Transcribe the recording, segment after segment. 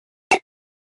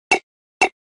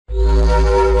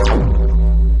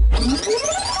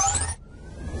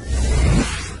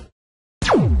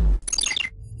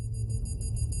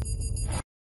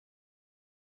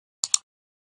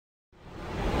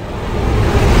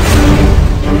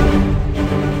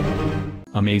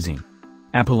Amazing.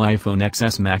 Apple iPhone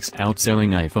XS Max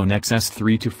outselling iPhone XS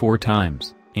 3 to 4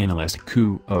 times, analyst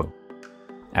Chi-Kuo.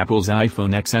 Apple's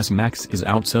iPhone XS Max is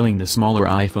outselling the smaller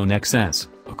iPhone XS,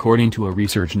 according to a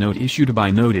research note issued by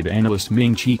noted analyst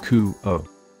Ming Chi-Kuo.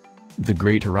 The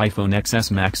greater iPhone XS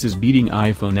Max is beating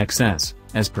iPhone XS,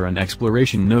 as per an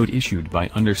exploration note issued by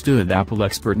understood Apple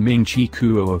expert Ming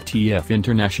Chi-Kuo of TF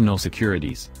International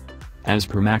Securities. As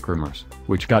per Macrumors,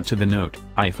 which got to the note,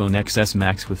 iPhone XS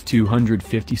Max with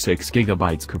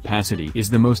 256GB capacity is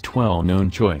the most well-known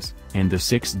choice, and the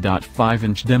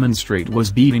 6.5-inch demonstrate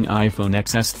was beating iPhone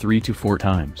XS 3 to 4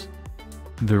 times.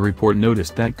 The report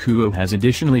noticed that Chi-Kuo has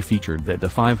additionally featured that the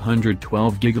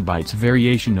 512GB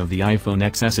variation of the iPhone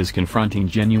XS is confronting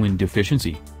genuine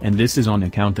deficiency, and this is on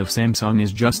account of Samsung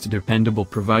is just a dependable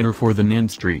provider for the NAND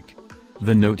streak.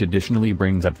 The note additionally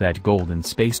brings up that gold and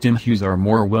space-dim hues are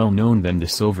more well-known than the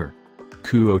silver.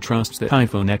 Chi-Kuo trusts that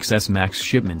iPhone XS Max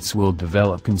shipments will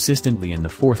develop consistently in the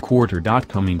fourth quarter.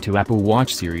 Coming to Apple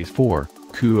Watch Series 4,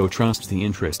 Chi-Kuo trusts the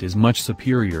interest is much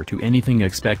superior to anything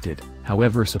expected,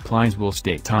 however supplies will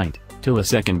stay tight, till a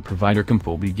second provider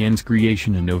Compal begins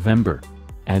creation in November.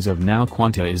 As of now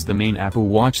Quanta is the main Apple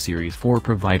Watch Series 4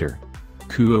 provider.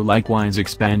 Chi-Kuo likewise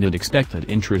expanded expected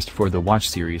interest for the Watch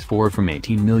Series 4 from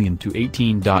 18 million to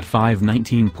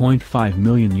 19.5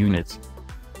 million units.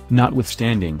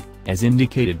 Notwithstanding, as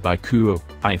indicated by Chi-Kuo,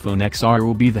 iPhone XR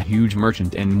will be the huge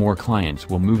merchant and more clients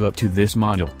will move up to this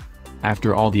model.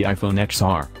 After all, the iPhone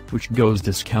XR, which goes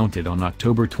discounted on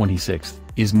October 26,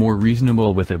 is more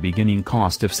reasonable with a beginning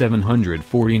cost of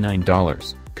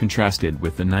 $749, contrasted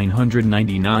with the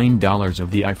 $999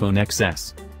 of the iPhone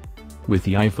XS. With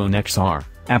the iPhone XR,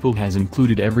 Apple has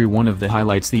included every one of the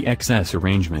highlights the XS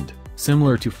arrangement,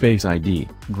 similar to Face ID,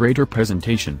 greater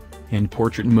presentation, and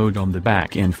portrait mode on the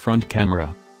back and front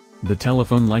camera. The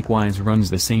telephone likewise runs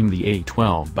the same the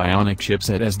A12 Bionic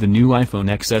chipset as the new iPhone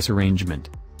XS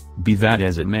arrangement. Be that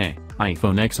as it may,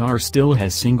 iPhone XR still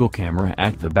has single camera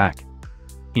at the back.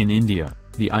 In India,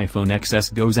 the iPhone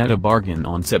XS goes at a bargain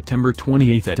on September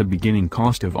 28 at a beginning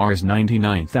cost of Rs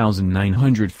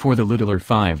 99,900 for the littler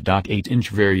 5.8-inch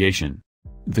variation.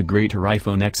 The greater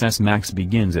iPhone XS Max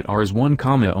begins at Rs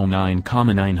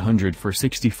 1,09,900 for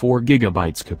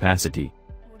 64GB capacity.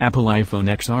 Apple iPhone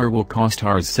XR will cost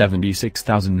Rs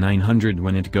 76,900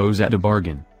 when it goes at a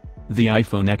bargain. The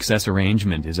iPhone XS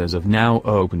arrangement is as of now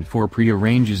open for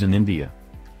pre-arranges in India.